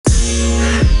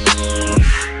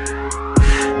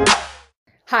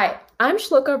Hi, I'm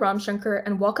Shloka Ramshankar,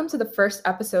 and welcome to the first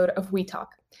episode of We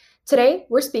Talk. Today,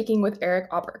 we're speaking with Eric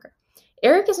Aaberg.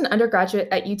 Eric is an undergraduate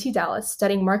at UT Dallas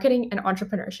studying marketing and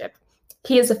entrepreneurship.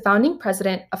 He is the founding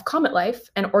president of Comet Life,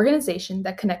 an organization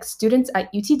that connects students at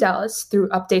UT Dallas through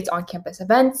updates on campus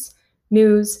events,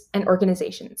 news, and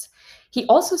organizations. He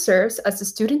also serves as the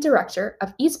student director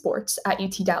of Esports at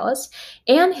UT Dallas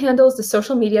and handles the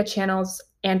social media channels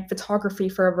and photography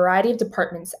for a variety of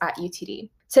departments at UTD.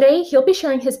 Today, he'll be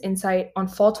sharing his insight on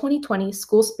Fall 2020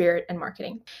 school spirit and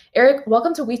marketing. Eric,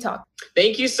 welcome to We Talk.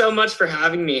 Thank you so much for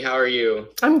having me. How are you?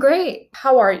 I'm great.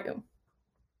 How are you?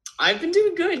 I've been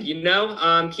doing good,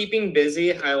 keeping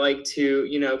busy. I like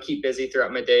to, keep busy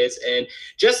throughout my days and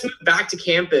just moved back to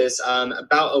campus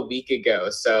about a week ago.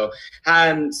 So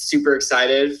I'm super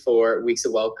excited for Weeks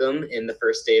of Welcome and the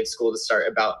first day of school to start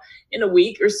about in a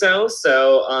week or so.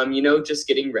 So, just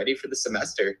getting ready for the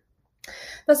semester.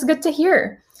 That's good to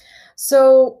hear.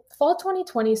 So, Fall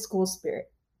 2020 school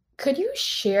spirit. Could you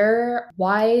share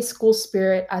why school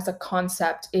spirit as a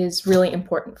concept is really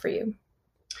important for you?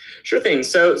 Sure thing.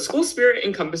 So school spirit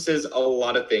encompasses a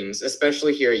lot of things,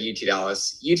 especially here at UT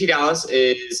Dallas. UT Dallas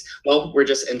we're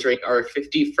just entering our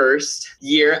 51st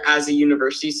year as a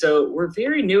university. So we're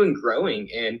very new and growing,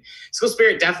 and school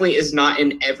spirit definitely is not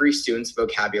in every student's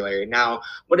vocabulary. Now,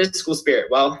 what is school spirit?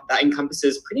 Well, that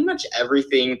encompasses pretty much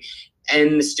everything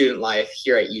in the student life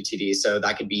here at UTD. So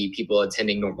that could be people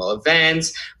attending normal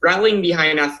events, rallying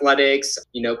behind athletics,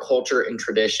 culture and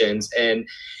traditions. And,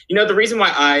 the reason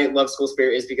why I love school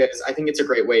spirit is because I think it's a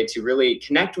great way to really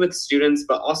connect with students,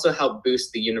 but also help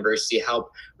boost the university, help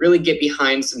really get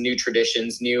behind some new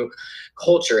traditions, new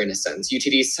culture in a sense.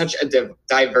 UTD is such a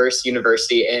diverse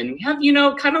university, and we have,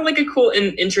 kind of like a cool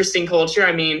and interesting culture.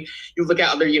 I mean, you look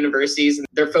at other universities and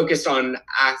they're focused on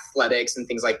athletics and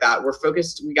things like that.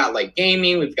 We got like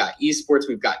gaming, we've got esports,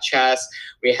 we've got chess,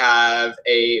 we have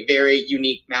a very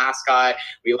unique mascot.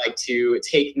 We like to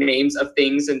take names of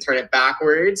things and turn it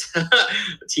backwards.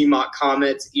 T-Mock,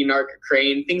 Comet, Enoch,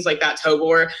 Crane, things like that,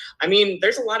 Tobor. I mean,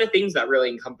 there's a lot of things that really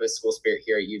encompass school spirit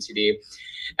here at UTD.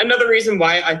 Another reason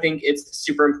why I think it's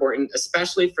super important,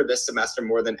 especially for this semester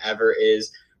more than ever,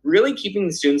 is really keeping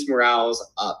the students' morales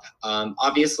up.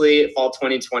 Obviously, fall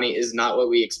 2020 is not what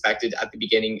we expected at the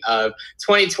beginning of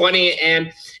 2020,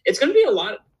 and it's going to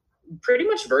be pretty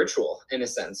much virtual in a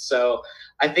sense. So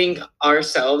I think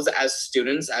ourselves as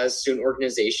students, as student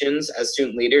organizations, as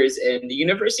student leaders, and the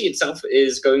university itself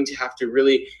is going to have to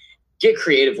really get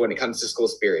creative when it comes to school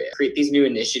spirit, create these new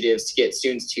initiatives to get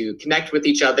students to connect with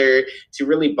each other, to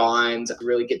really bond,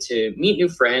 really get to meet new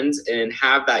friends and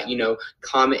have that,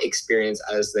 Comet experience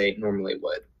as they normally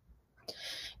would.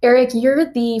 Eric, you're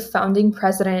the founding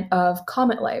president of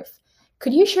Comet Life.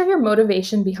 Could you share your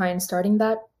motivation behind starting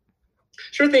that?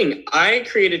 Sure thing. I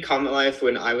created Comet Life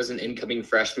when I was an incoming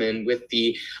freshman with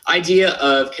the idea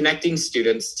of connecting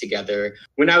students together.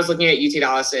 When I was looking at UT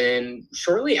Dallas and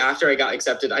shortly after I got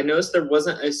accepted, I noticed there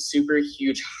wasn't a super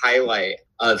huge highlight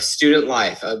of student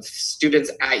life, of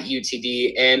students at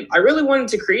UTD. And I really wanted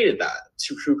to create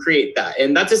that.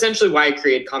 And that's essentially why I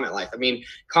created Comet Life. I mean,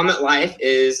 Comet Life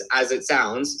is, as it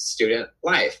sounds, student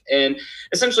life. And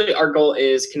essentially our goal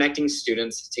is connecting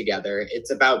students together. It's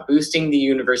about boosting the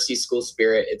university school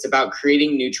spirit. It's about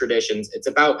creating new traditions. It's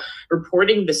about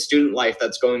reporting the student life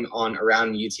that's going on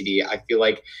around UTD. I feel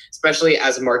like, especially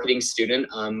as a marketing student,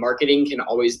 marketing can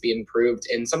always be improved.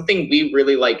 And something we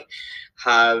really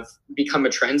have become a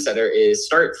trendsetter is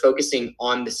start focusing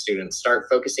on the students, start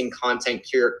focusing content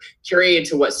curated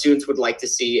to what students would like to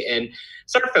see, and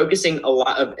start focusing a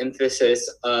lot of emphasis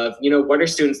of, what are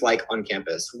students like on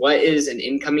campus? What is an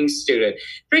incoming student?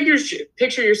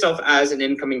 Picture yourself as an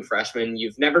incoming freshman.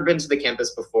 You've never been to the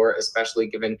campus before, especially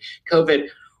given COVID.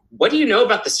 What do you know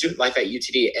about the student life at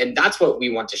UTD? And that's what we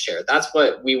want to share. That's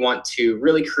what we want to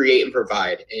really create and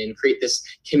provide and create this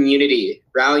community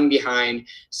rallying behind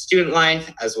student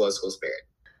life as well as school spirit.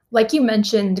 Like you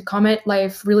mentioned, Comet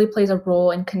Life really plays a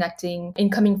role in connecting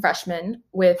incoming freshmen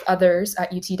with others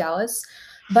at UT Dallas.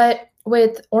 But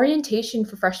with orientation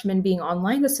for freshmen being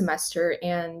online this semester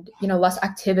and less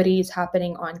activities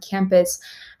happening on campus,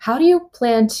 how do you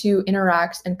plan to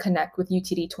interact and connect with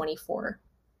UTD 24?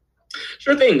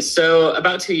 Sure thing. So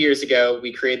about 2 years ago,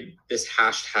 we created this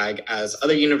hashtag as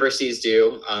other universities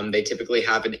do. They typically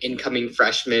have an incoming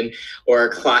freshman or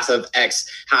class of X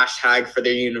hashtag for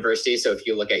their university. So if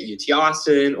you look at UT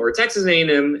Austin or Texas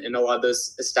A&M and a lot of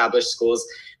those established schools,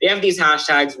 they have these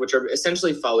hashtags, which are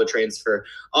essentially follow trains for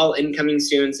all incoming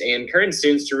students and current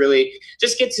students to really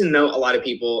just get to know a lot of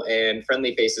people and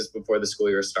friendly faces before the school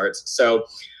year starts. So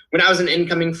When I was an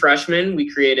incoming freshman, we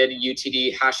created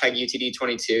UTD, hashtag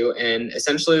UTD22, and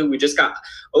essentially we just got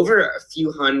over a few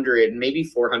hundred, maybe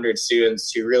 400 students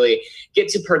to really get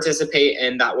to participate,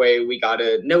 and that way we got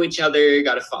to know each other,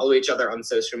 got to follow each other on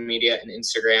social media and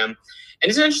Instagram.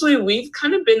 And essentially, we've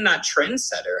kind of been that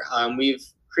trendsetter. We've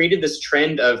created this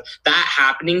trend of that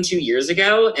happening 2 years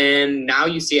ago, and now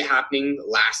you see it happening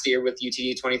last year with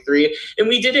UTD 23, and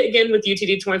we did it again with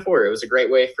UTD 24. It was a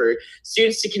great way for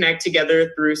students to connect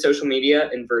together through social media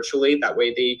and virtually. That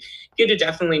way they get to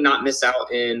definitely not miss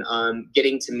out in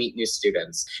getting to meet new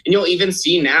students. And you'll even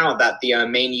see now that the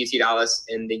main UT Dallas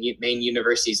and the main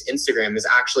university's Instagram is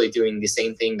actually doing the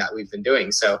same thing that we've been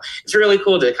doing. So it's really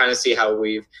cool to kind of see how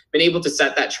we've been able to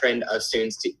set that trend of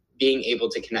students to being able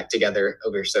to connect together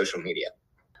over social media.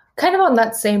 Kind of on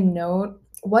that same note,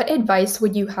 what advice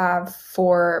would you have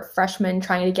for freshmen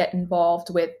trying to get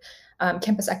involved with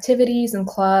campus activities and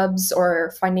clubs,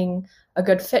 or finding a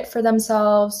good fit for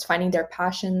themselves, finding their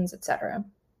passions, etc.?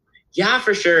 Yeah,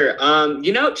 for sure.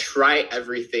 Try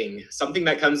everything. Something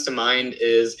that comes to mind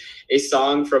is a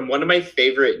song from one of my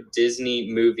favorite Disney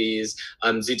movies,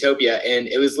 Zootopia. And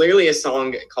it was literally a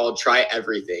song called Try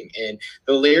Everything. And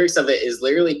the lyrics of it is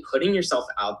literally putting yourself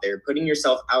out there, putting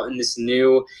yourself out in this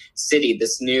new city,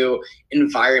 this new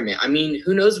environment. I mean,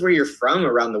 who knows where you're from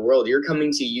around the world? You're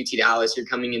coming to UT Dallas, you're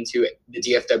coming into the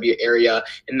DFW area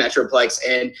and Metroplex.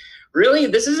 And really,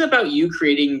 this is about you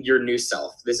creating your new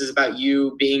self. This is about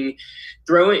you keeping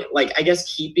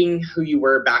who you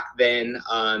were back then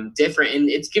different. And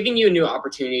it's giving you a new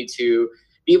opportunity to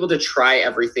be able to try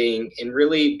everything and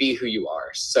really be who you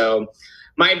are. So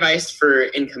my advice for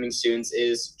incoming students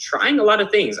is trying a lot of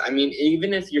things. I mean,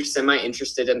 even if you're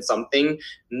semi-interested in something,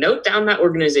 note down that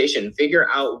organization, figure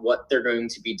out what they're going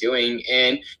to be doing,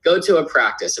 and go to a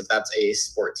practice if that's a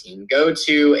sport team. Go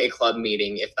to a club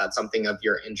meeting if that's something of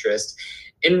your interest.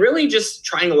 And really just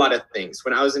trying a lot of things.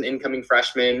 When I was an incoming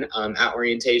freshman at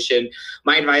orientation,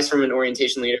 my advice from an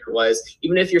orientation leader was,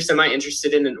 even if you're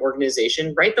semi-interested in an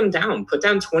organization, write them down. Put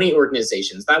down 20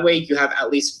 organizations. That way you have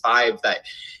at least 5 that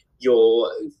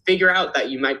you'll figure out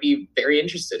that you might be very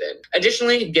interested in.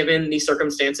 Additionally, given the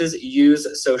circumstances, use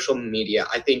social media.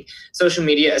 I think social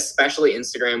media, especially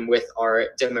Instagram with our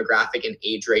demographic and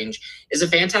age range, is a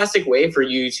fantastic way for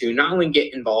you to not only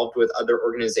get involved with other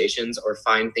organizations or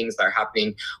find things that are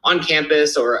happening on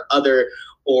campus or other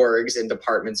orgs and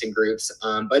departments and groups,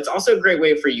 but it's also a great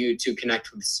way for you to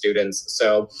connect with students.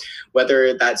 So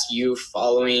whether that's you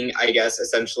following, I guess,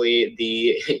 essentially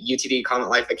the UTD Comet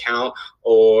Life account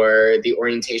or the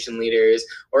orientation leaders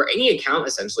or any account,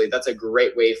 essentially, that's a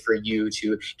great way for you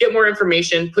to get more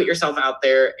information, put yourself out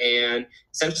there, and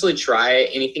essentially try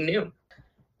anything new.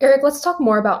 Eric, let's talk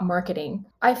more about marketing.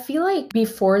 I feel like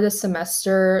before this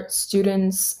semester,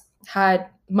 students had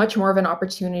much more of an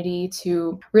opportunity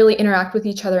to really interact with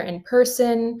each other in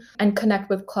person and connect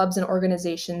with clubs and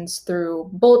organizations through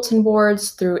bulletin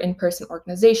boards, through in-person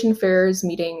organization fairs,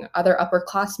 meeting other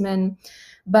upperclassmen.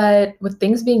 But with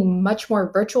things being much more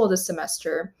virtual this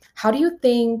semester, how do you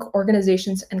think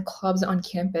organizations and clubs on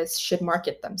campus should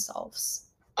market themselves?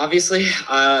 Obviously,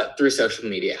 through social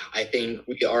media. I think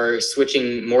we are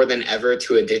switching more than ever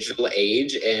to a digital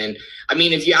age. And I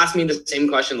mean, if you asked me the same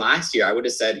question last year, I would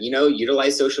have said,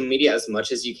 utilize social media as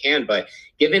much as you can. But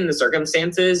given the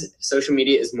circumstances, social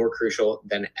media is more crucial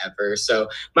than ever. So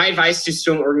my advice to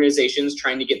student organizations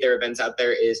trying to get their events out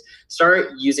there is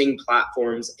start using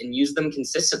platforms and use them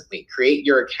consistently. Create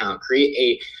your account, create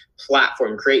a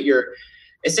platform, create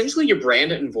essentially your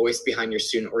brand and voice behind your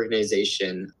student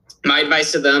organization. My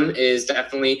advice to them is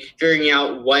definitely figuring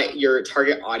out what your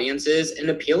target audience is and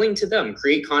appealing to them.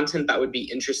 Create content that would be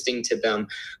interesting to them,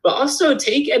 but also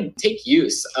take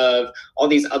use of all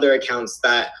these other accounts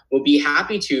that will be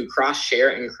happy to cross-share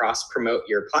and cross-promote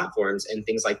your platforms and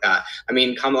things like that. I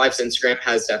mean, Common Life's Instagram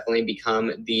has definitely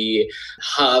become the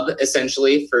hub,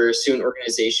 essentially, for student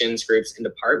organizations, groups, and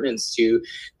departments to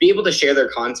be able to share their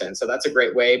content. So that's a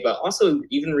great way, but also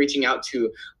even reaching out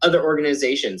to other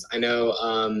organizations. I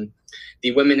know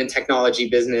the Women in Technology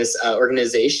Business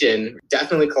organization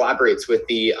definitely collaborates with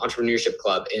the Entrepreneurship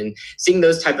Club, and seeing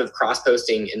those type of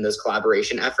cross-posting and those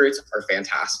collaboration efforts are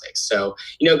fantastic. So,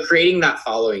 creating that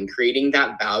following, creating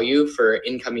that value for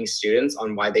incoming students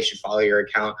on why they should follow your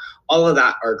account, all of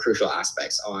that are crucial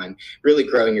aspects on really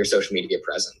growing your social media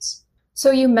presence. So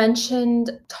you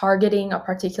mentioned targeting a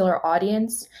particular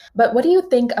audience, but what do you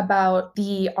think about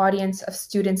the audience of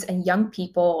students and young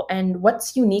people, and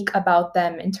what's unique about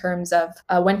them in terms of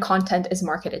when content is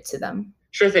marketed to them?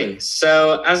 Sure thing.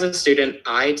 So, as a student,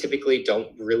 I typically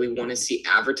don't really want to see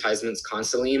advertisements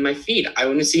constantly in my feed. I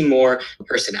want to see more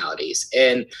personalities.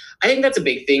 And I think that's a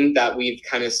big thing that we've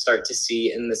kind of start to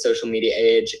see in the social media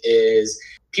age is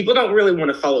people don't really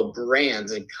want to follow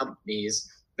brands and companies.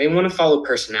 They want to follow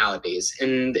personalities.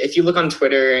 And if you look on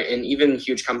Twitter and even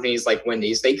huge companies like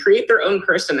Wendy's, they create their own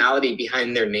personality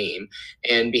behind their name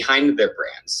and behind their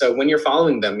brand. So when you're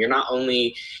following them, you're not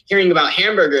only hearing about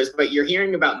hamburgers, but you're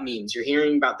hearing about memes. You're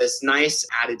hearing about this nice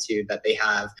attitude that they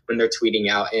have when they're tweeting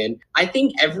out. And I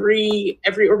think every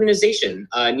organization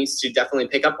needs to definitely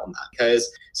pick up on that, because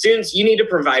students, you need to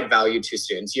provide value to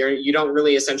students. You don't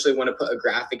really essentially want to put a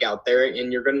graphic out there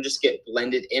and you're going to just get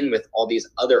blended in with all these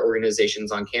other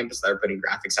organizations on campus that are putting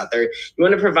graphics out there. You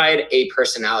want to provide a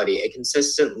personality, a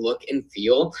consistent look and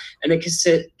feel, and a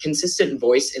consistent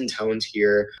voice and tone to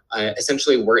your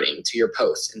essentially wording, to your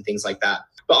posts and things like that.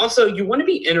 But also, you want to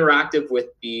be interactive with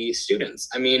the students.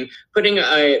 I mean, putting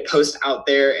a post out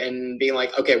there and being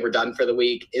like, okay, we're done for the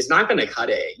week is not going to cut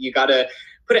it. You got to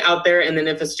put it out there, and then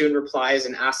if a student replies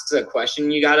and asks a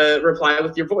question, you got to reply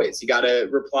with your voice. You got to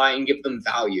reply and give them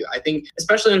value. I think,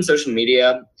 especially on social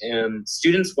media,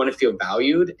 students want to feel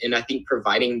valued, and I think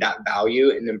providing that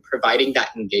value and then providing that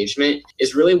engagement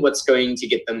is really what's going to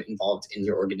get them involved in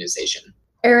your organization.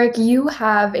 Eric, you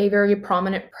have a very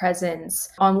prominent presence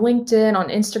on LinkedIn, on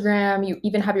Instagram. You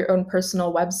even have your own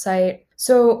personal website.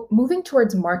 So moving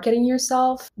towards marketing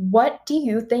yourself, what do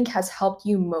you think has helped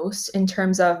you most in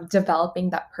terms of developing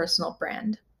that personal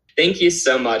brand? Thank you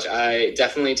so much. I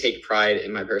definitely take pride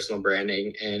in my personal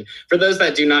branding. And for those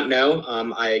that do not know,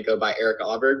 I go by Eric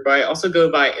Aaberg, but I also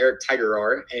go by Eric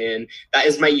Tigeroar. And that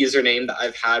is my username that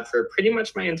I've had for pretty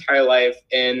much my entire life.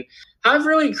 And how I've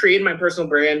really created my personal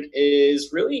brand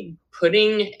is really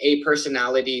putting a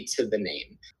personality to the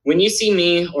name. When you see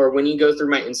me or when you go through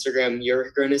my Instagram,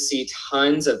 you're going to see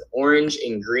tons of orange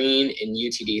and green and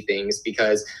UTD things,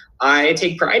 because I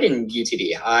take pride in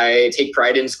UTD. I take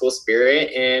pride in school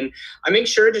spirit, and I make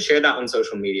sure to share that on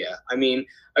social media. I mean,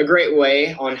 a great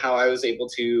way on how I was able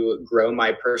to grow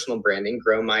my personal branding,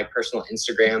 grow my personal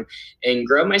Instagram, and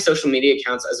grow my social media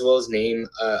accounts as well as name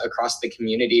across the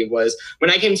community was when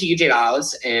I came to UT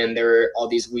Dallas and there were all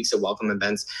these weeks of welcome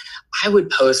events. I would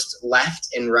post left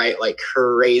and right like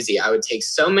crazy. I would take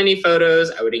so many photos.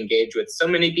 I would engage with so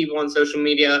many people on social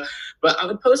media, but I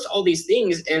would post all these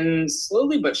things, and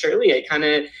slowly but surely I kind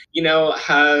of,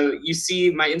 how you see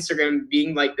my Instagram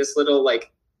being like this little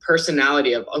like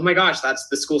personality of, oh my gosh, that's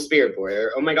the school spirit boy,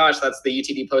 or oh my gosh, that's the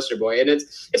UTD poster boy. And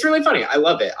it's really funny. I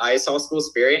love it. I saw school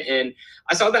spirit, and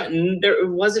I saw that it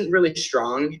wasn't really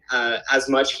strong as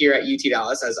much here at UT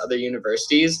Dallas as other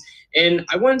universities. And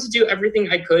I wanted to do everything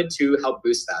I could to help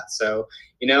boost that. So,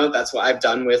 that's what I've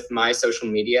done with my social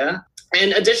media.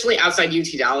 And additionally, outside UT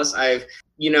Dallas, I've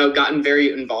gotten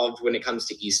very involved when it comes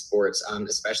to esports,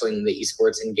 especially in the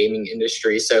esports and gaming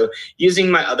industry. So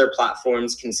using my other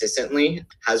platforms consistently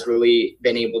has really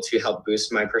been able to help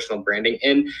boost my personal branding.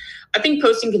 And I think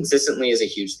posting consistently is a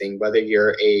huge thing, whether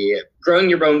you're growing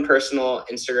your own personal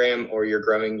Instagram or you're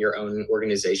growing your own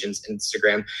organization's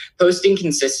Instagram. Posting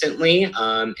consistently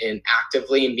and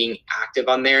actively and being active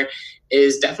on there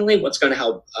is definitely what's going to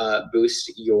help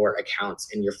boost your accounts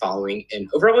and your following and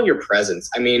overall your presence.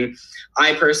 I mean,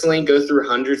 I personally go through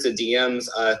hundreds of DMs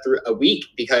through a week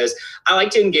because I like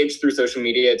to engage through social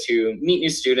media to meet new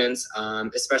students,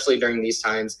 especially during these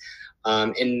times,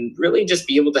 and really just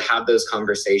be able to have those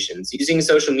conversations. Using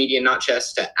social media not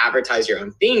just to advertise your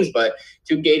own things, but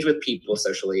to engage with people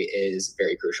socially is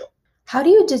very crucial. How do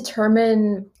you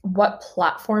determine what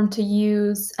platform to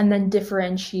use and then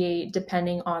differentiate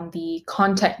depending on the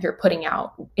content you're putting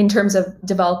out in terms of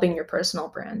developing your personal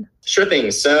brand? Sure thing.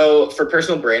 So for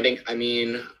personal branding, I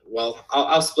mean, well,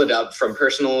 I'll split up from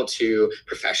personal to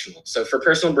professional. So for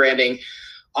personal branding,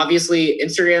 obviously,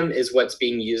 Instagram is what's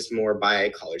being used more by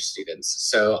college students.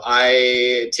 So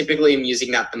I typically am using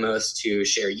that the most to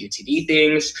share UTD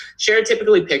things, share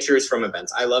typically pictures from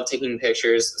events. I love taking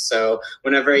pictures. So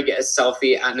whenever I get a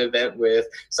selfie at an event with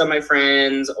some of my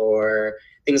friends or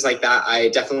things like that, I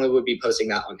definitely would be posting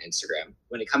that on Instagram.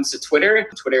 When it comes to Twitter,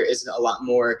 Twitter is a lot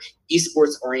more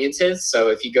esports oriented. So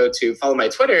if you go to follow my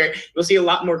Twitter, you'll see a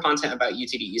lot more content about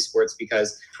UTD esports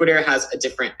because Twitter has a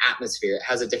different atmosphere. It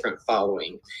has a different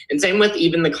following. And same with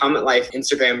even the Comet Life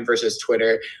Instagram versus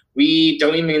Twitter. We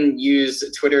don't even use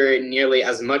Twitter nearly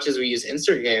as much as we use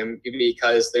Instagram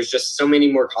because there's just so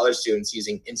many more college students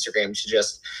using Instagram to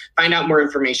just find out more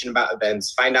information about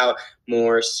events, find out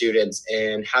more students,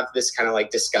 and have this kind of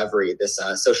like discovery, this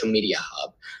social media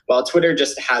hub. while Twitter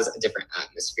just has a different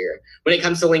atmosphere. When it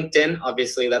comes to LinkedIn,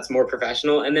 obviously that's more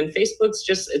professional, and then Facebook's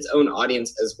just its own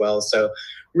audience as well. So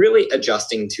really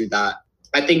adjusting to that.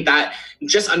 I think that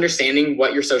just understanding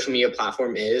what your social media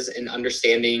platform is and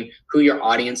understanding who your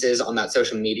audience is on that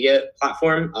social media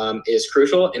platform is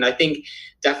crucial. And I think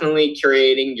definitely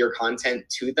curating your content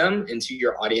to them and to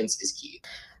your audience is key.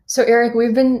 So, Eric,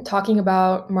 we've been talking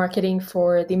about marketing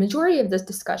for the majority of this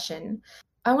discussion.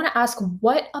 I want to ask,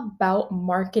 what about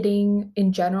marketing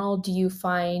in general do you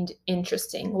find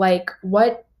interesting? Like,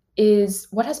 what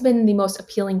has been the most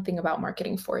appealing thing about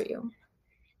marketing for you?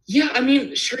 Yeah, I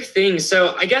mean, sure thing.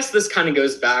 So I guess this kind of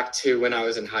goes back to when I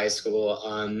was in high school.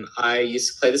 I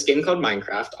used to play this game called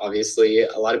Minecraft. Obviously,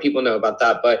 a lot of people know about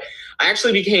that, but I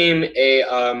actually became a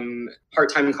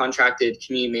part-time contracted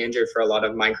community manager for a lot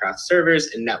of Minecraft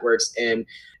servers and networks. And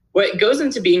what goes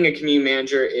into being a community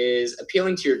manager is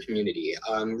appealing to your community,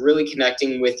 really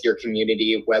connecting with your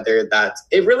community, whether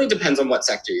it really depends on what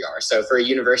sector you are. So for a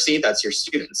university, that's your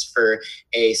students. For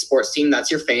a sports team,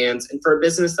 that's your fans. And for a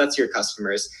business, that's your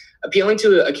customers. Appealing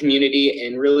to a community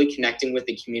and really connecting with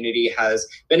the community has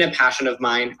been a passion of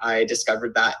mine. I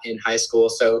discovered that in high school.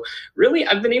 So really,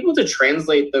 I've been able to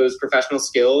translate those professional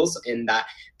skills and that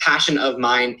passion of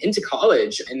mine into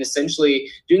college, and essentially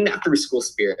doing that through school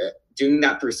spirit, doing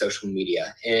that through social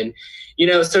media. And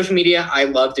social media, I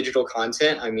love digital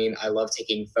content. I mean, I love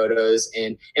taking photos,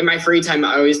 and in my free time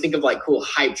I always think of like cool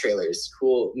hype trailers,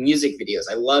 cool music videos.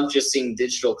 I love just seeing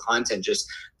digital content just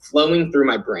flowing through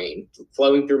my brain,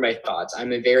 flowing through my thoughts.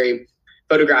 I'm a very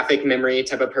photographic memory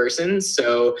type of person,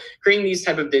 so creating these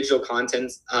type of digital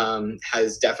contents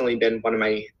has definitely been one of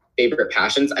my favorite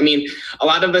passions. I mean, a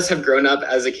lot of us have grown up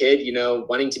as a kid,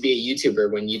 wanting to be a YouTuber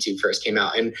when YouTube first came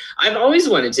out. And I've always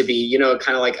wanted to be,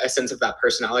 kind of like a sense of that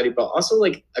personality, but also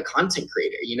like a content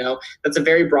creator. That's a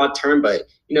very broad term, but,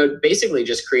 basically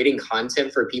just creating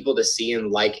content for people to see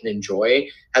and like and enjoy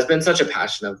has been such a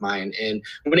passion of mine. And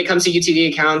when it comes to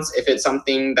UTD accounts, if it's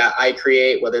something that I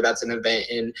create, whether that's an event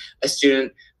in a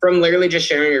student, from literally just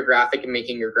sharing your graphic and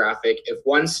making your graphic, if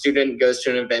one student goes to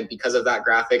an event because of that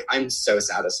graphic, I'm so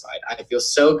satisfied. I feel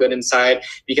so good inside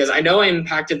because I know I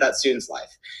impacted that student's life.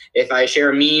 If I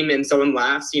share a meme and someone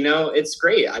laughs, it's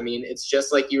great. I mean, it's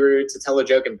just like you were to tell a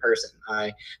joke in person.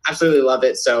 I absolutely love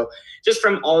it. So just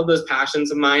from all of those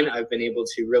passions of mine, I've been able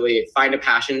to really find a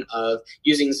passion of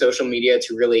using social media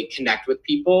to really connect with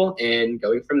people and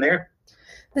going from there.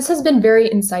 This has been very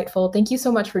insightful. Thank you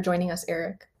so much for joining us,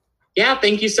 Eric. Yeah,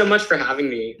 thank you so much for having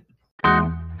me.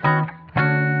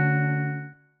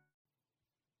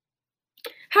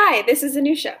 Hi, this is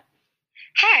Anusha.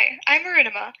 Hi, I'm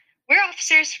Arunima. We're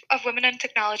Officers of Women in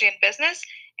Technology and Business,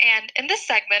 and in this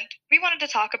segment, we wanted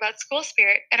to talk about school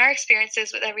spirit and our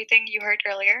experiences with everything you heard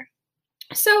earlier.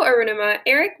 So, Arunima,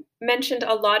 Eric mentioned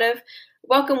a lot of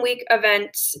Welcome Week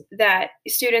events that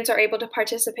students are able to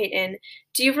participate in.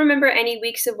 Do you remember any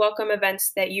weeks of welcome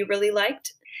events that you really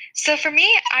liked? So for me,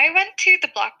 I went to the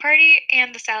block party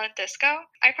and the silent disco.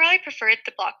 I probably preferred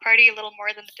the block party a little more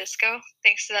than the disco,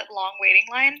 thanks to that long waiting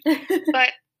line.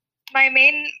 But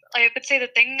I would say the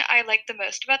thing I liked the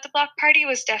most about the block party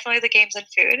was definitely the games and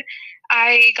food.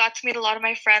 I got to meet a lot of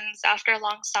my friends after a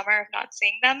long summer of not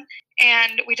seeing them,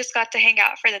 and we just got to hang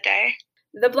out for the day.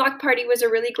 The block party was a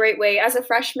really great way. As a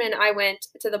freshman, I went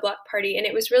to the block party, and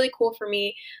it was really cool for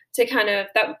me to kind of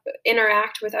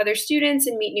interact with other students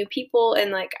and meet new people.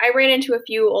 And I ran into a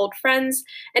few old friends,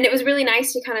 and it was really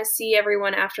nice to kind of see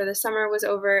everyone after the summer was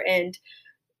over and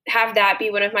have that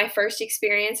be one of my first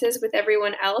experiences with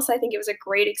everyone else. I think it was a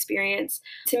great experience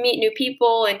to meet new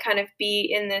people and kind of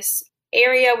be in this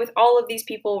area with all of these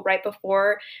people right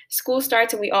before school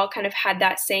starts, and we all kind of had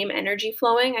that same energy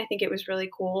flowing. I think it was really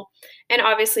cool. And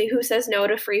obviously, who says no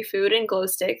to free food and glow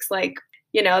sticks?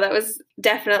 That was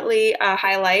definitely a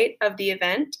highlight of the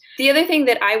event. The other thing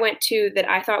that I went to that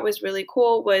I thought was really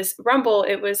cool was Rumble.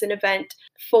 It was an event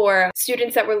for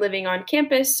students that were living on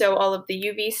campus. So all of the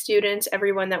UV students,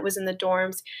 everyone that was in the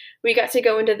dorms, we got to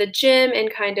go into the gym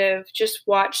and kind of just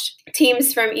watch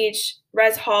teams from each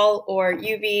res hall or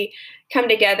UV come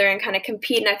together and kind of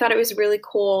compete. And I thought it was really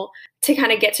cool to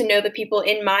kind of get to know the people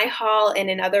in my hall and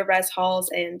in other res halls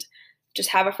and just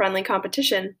have a friendly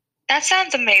competition. That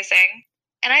sounds amazing.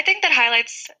 And I think that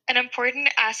highlights an important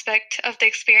aspect of the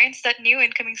experience that new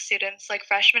incoming students like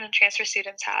freshmen and transfer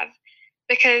students have.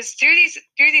 Because through these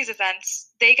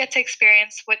events, they get to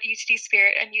experience what UTD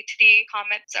Spirit and UTD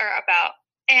Comets are about.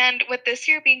 And with this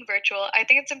year being virtual, I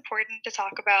think it's important to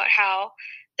talk about how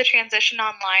the transition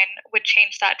online would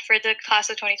change that for the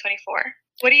class of 2024.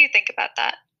 What do you think about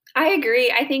that? I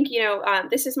agree. I think,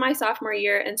 this is my sophomore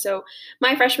year. And so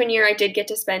my freshman year, I did get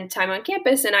to spend time on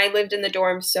campus and I lived in the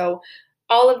dorms. So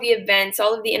all of the events,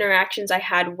 all of the interactions I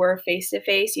had were face to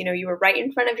face. You were right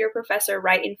in front of your professor,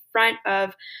 right in front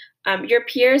of your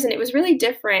peers, and it was really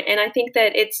different. And I think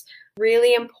that it's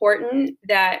really important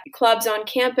that clubs on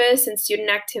campus and student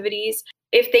activities,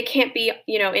 if they can't be,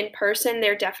 in person,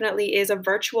 there definitely is a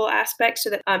virtual aspect so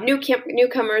that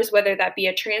newcomers, whether that be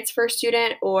a transfer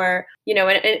student or,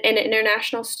 an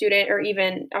international student or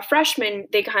even a freshman,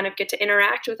 they kind of get to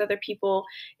interact with other people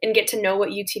and get to know what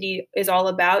UTD is all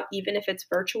about, even if it's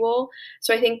virtual.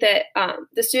 So I think that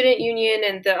the student union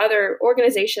and the other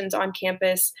organizations on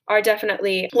campus are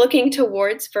definitely looking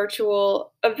towards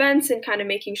virtual events and kind of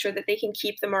making sure that they can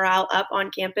keep the morale up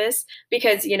on campus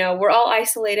because, we're all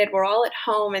isolated, we're all at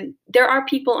home, and there are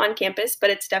people on campus, but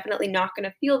it's definitely not going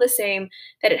to feel the same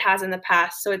that it has in the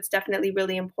past. So it's definitely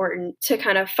really important to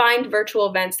kind of find virtual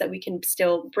events that we can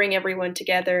still bring everyone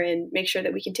together and make sure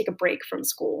that we can take a break from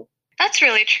school. That's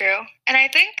really true. And I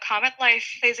think Comet Life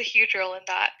plays a huge role in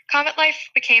that. Comet Life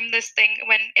became this thing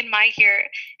when in my year,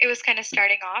 it was kind of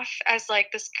starting off as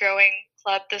like this growing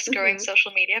club, this growing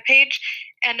social media page.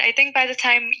 And I think by the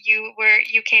time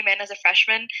you came in as a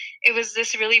freshman, it was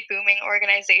this really booming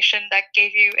organization that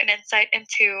gave you an insight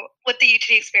into what the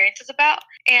UTD experience is about.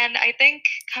 And I think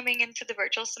coming into the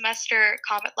virtual semester,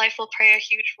 Comet Life will play a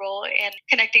huge role in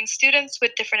connecting students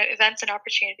with different events and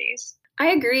opportunities. I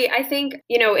agree. I think,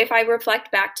 if I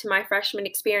reflect back to my freshman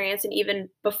experience and even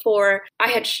before I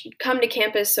had come to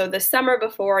campus, so the summer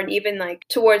before and even like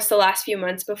towards the last few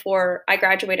months before I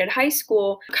graduated high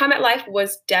school, Comet Life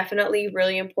was definitely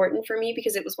really important for me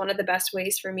because it was one of the best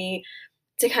ways for me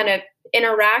to kind of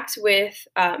interact with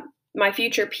my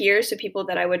future peers, so people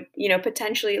that I would,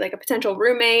 potentially like a potential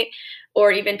roommate or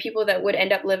even people that would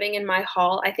end up living in my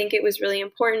hall. I think it was really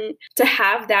important to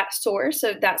have that source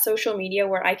of that social media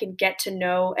where I could get to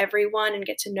know everyone and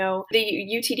get to know the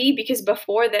UTD because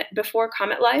before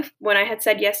Comet Life, when I had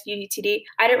said yes to UTD,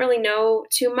 I didn't really know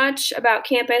too much about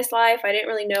campus life. I didn't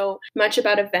really know much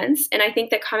about events. And I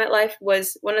think that Comet Life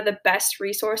was one of the best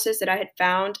resources that I had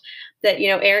found that,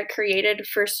 Eric created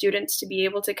for students to be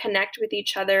able to connect with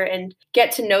each other and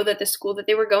get to know that the school that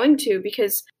they were going to,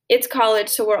 because it's college,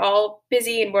 so we're all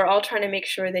busy and we're all trying to make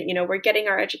sure that, we're getting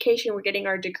our education, we're getting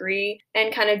our degree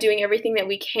and kind of doing everything that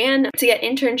we can to get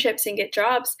internships and get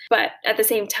jobs. But at the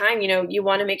same time, you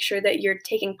want to make sure that you're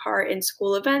taking part in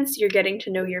school events, you're getting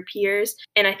to know your peers.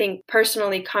 And I think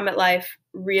personally, Comet Life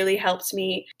really helped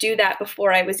me do that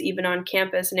before I was even on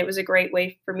campus. And it was a great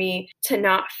way for me to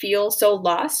not feel so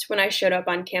lost when I showed up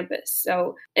on campus.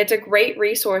 So it's a great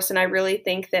resource. And I really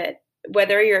think that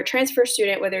whether you're a transfer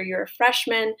student, whether you're a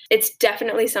freshman, it's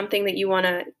definitely something that you want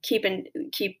to keep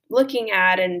looking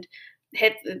at and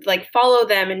follow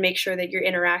them and make sure that you're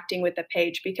interacting with the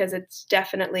page because it's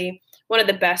definitely one of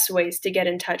the best ways to get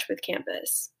in touch with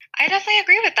campus. I definitely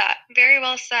agree with that. Very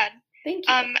well said. Thank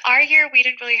you. Our year, we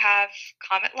didn't really have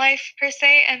Comet Life per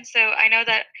se, and so I know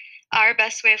that our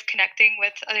best way of connecting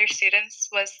with other students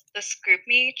was this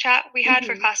GroupMe chat we had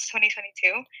for class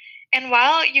 2022. And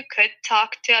while you could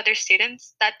talk to other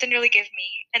students, that didn't really give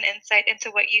me an insight into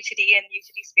what UTD and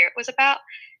UTD Spirit was about.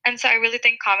 And so I really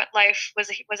think Comet Life was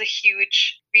a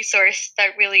huge resource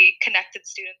that really connected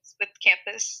students with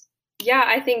campus. Yeah,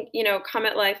 I think,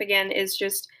 Comet Life, again, is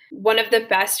just one of the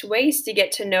best ways to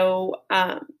get to know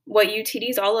what UTD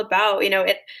is all about.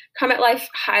 Comet Life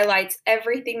highlights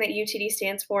everything that UTD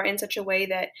stands for in such a way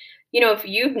that, if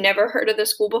you've never heard of the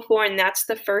school before and that's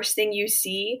the first thing you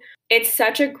see, it's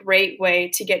such a great way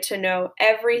to get to know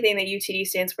everything that UTD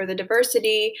stands for, the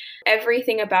diversity,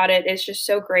 everything about it is just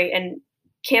so great. And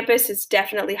campus is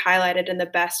definitely highlighted in the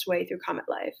best way through Comet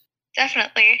Life.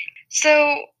 Definitely. So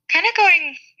kind of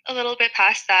going a little bit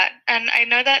past that, and I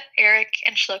know that Eric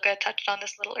and Shloka touched on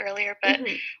this a little earlier, but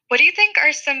what do you think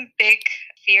are some big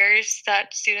fears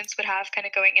that students would have kind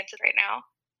of going into right now?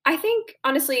 I think,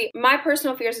 honestly, my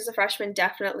personal fears as a freshman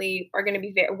definitely are going to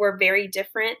be were very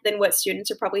different than what students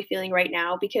are probably feeling right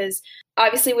now because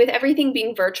obviously with everything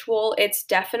being virtual, it's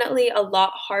definitely a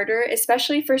lot harder,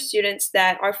 especially for students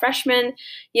that are freshmen.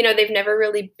 They've never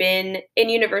really been in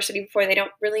university before. They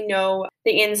don't really know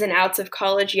the ins and outs of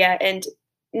college yet. And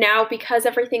now, because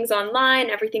everything's online,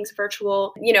 everything's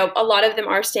virtual, a lot of them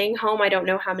are staying home. I don't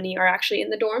know how many are actually in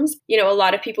the dorms. A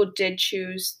lot of people did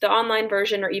choose the online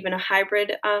version or even a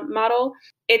hybrid model.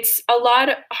 It's a lot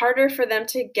harder for them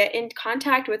to get in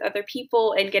contact with other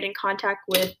people and get in contact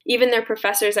with even their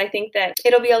professors. I think that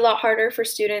it'll be a lot harder for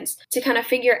students to kind of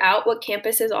figure out what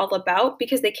campus is all about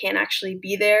because they can't actually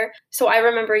be there. So I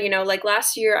remember, like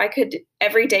last year, I could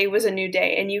every day was a new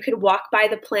day, and you could walk by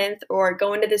the plinth or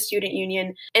go into the student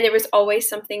union, and there was always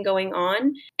something going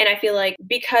on. And I feel like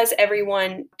because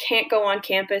everyone can't go on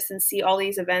campus and see all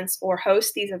these events or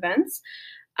host these events,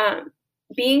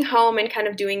 being home and kind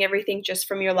of doing everything just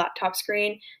from your laptop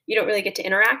screen, you don't really get to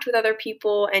interact with other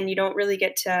people, and you don't really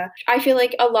get to, I feel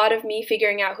like a lot of me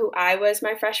figuring out who I was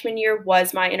my freshman year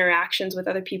was my interactions with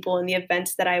other people and the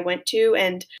events that I went to,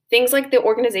 and things like the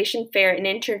organization fair and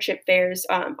internship fairs.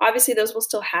 Obviously those will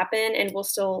still happen and we'll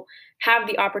still have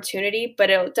the opportunity, but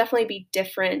it'll definitely be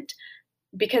different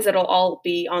because it'll all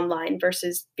be online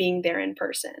versus being there in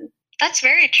person. That's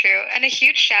very true. And a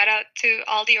huge shout out to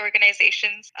all the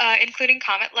organizations, including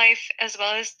Comet Life, as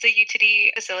well as the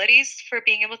UTD facilities, for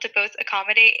being able to both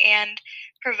accommodate and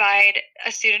provide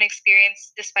a student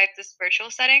experience despite this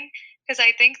virtual setting. Because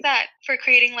I think that for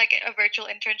creating like a virtual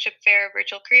internship fair,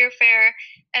 virtual career fair,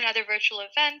 and other virtual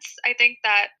events, I think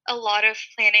that a lot of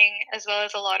planning as well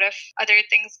as a lot of other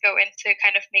things go into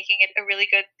kind of making it a really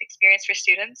good experience for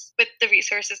students with the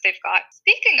resources they've got.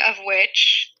 Speaking of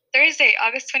which, Thursday,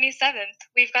 August 27th,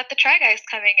 we've got the Try Guys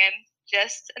coming in.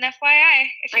 Just an FYI,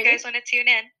 if you guys want to tune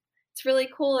in. It's really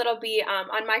cool. It'll be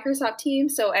on Microsoft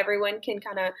Teams, so everyone can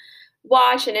kind of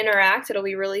watch and interact. It'll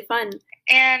be really fun.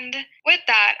 And with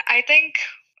that, I think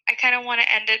I kind of want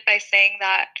to end it by saying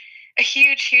that a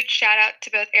huge, huge shout out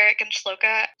to both Eric and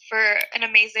Shloka for an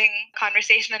amazing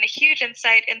conversation and a huge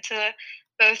insight into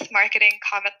both marketing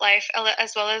Comet Life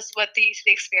as well as what the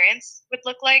experience would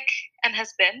look like and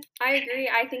has been. I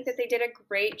agree. I think that they did a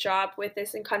great job with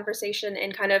this in conversation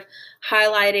and kind of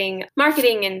highlighting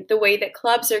marketing and the way that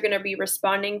clubs are going to be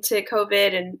responding to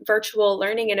COVID and virtual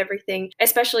learning and everything,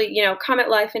 especially, Comet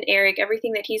Life and Eric,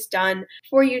 everything that he's done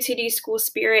for UTD School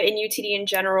Spirit and UTD in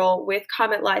general with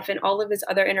Comet Life and all of his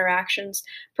other interactions.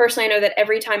 Personally, I know that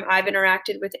every time I've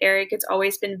interacted with Eric, it's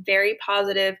always been very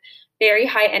positive, very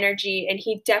high energy, and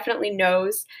he definitely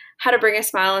knows how to bring a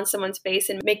smile on someone's face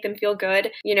and make them feel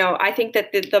good. I think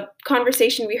that the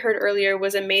conversation we heard earlier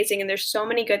was amazing, and there's so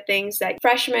many good things that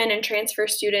freshmen and transfer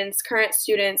students, current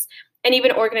students, and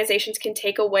even organizations can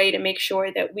take away to make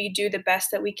sure that we do the best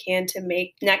that we can to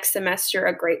make next semester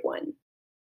a great one.